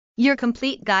your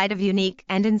complete guide of unique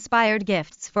and inspired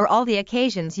gifts for all the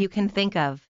occasions you can think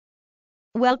of.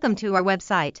 Welcome to our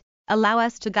website. Allow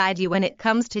us to guide you when it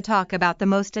comes to talk about the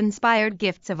most inspired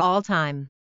gifts of all time.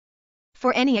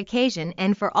 For any occasion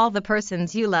and for all the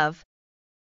persons you love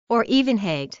or even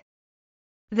hate.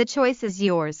 The choice is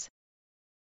yours.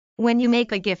 When you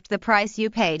make a gift, the price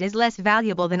you paid is less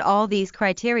valuable than all these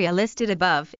criteria listed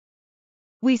above.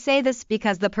 We say this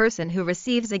because the person who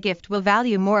receives a gift will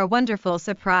value more a wonderful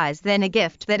surprise than a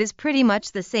gift that is pretty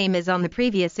much the same as on the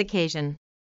previous occasion.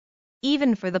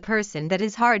 Even for the person that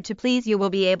is hard to please, you will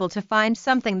be able to find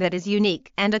something that is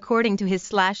unique and according to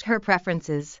his/her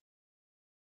preferences.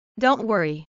 Don't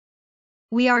worry.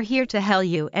 We are here to help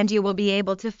you, and you will be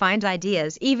able to find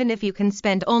ideas even if you can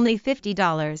spend only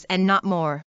 $50 and not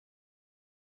more.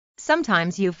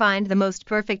 Sometimes you find the most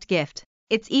perfect gift.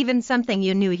 It's even something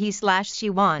you knew he/she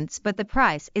wants, but the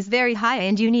price is very high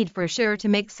and you need for sure to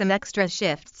make some extra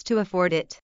shifts to afford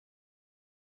it.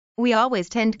 We always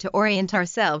tend to orient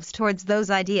ourselves towards those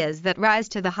ideas that rise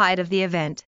to the height of the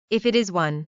event, if it is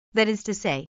one, that is to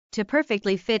say, to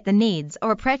perfectly fit the needs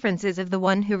or preferences of the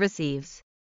one who receives.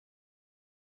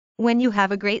 When you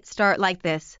have a great start like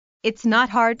this, it's not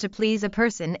hard to please a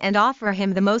person and offer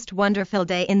him the most wonderful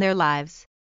day in their lives.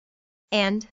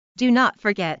 And, do not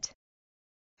forget,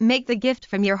 make the gift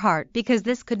from your heart, because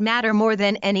this could matter more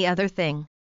than any other thing.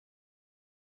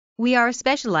 We are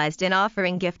specialized in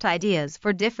offering gift ideas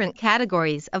for different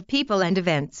categories of people and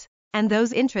events, and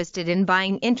those interested in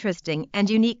buying interesting and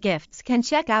unique gifts can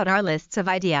check out our lists of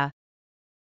ideas.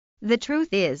 The truth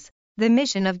is, the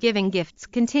mission of giving gifts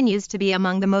continues to be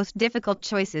among the most difficult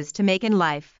choices to make in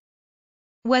life.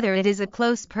 Whether it is a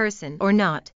close person or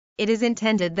not, it is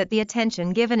intended that the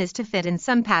attention given is to fit in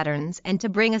some patterns and to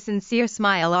bring a sincere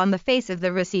smile on the face of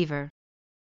the receiver.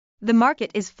 The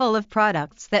market is full of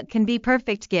products that can be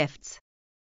perfect gifts.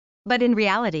 But in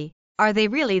reality, are they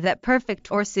really that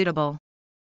perfect or suitable?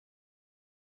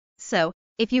 So,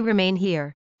 if you remain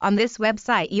here, on this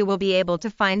website you will be able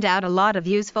to find out a lot of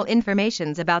useful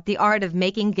information about the art of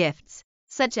making gifts,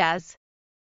 such as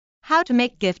how to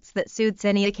make gifts that suits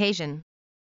any occasion,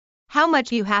 how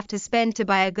much you have to spend to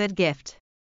buy a good gift,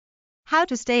 how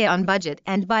to stay on budget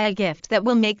and buy a gift that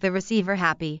will make the receiver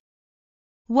happy,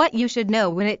 what you should know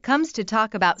when it comes to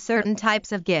talk about certain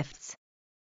types of gifts.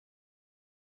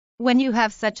 When you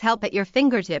have such help at your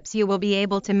fingertips, you will be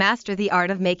able to master the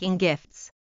art of making gifts.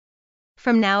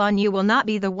 From now on, you will not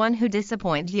be the one who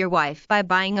disappointed your wife by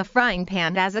buying a frying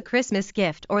pan as a Christmas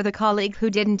gift, or the colleague who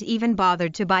didn't even bother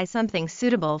to buy something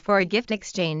suitable for a gift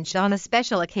exchange on a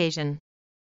special occasion.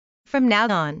 From now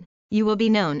on, you will be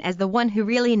known as the one who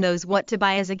really knows what to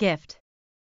buy as a gift.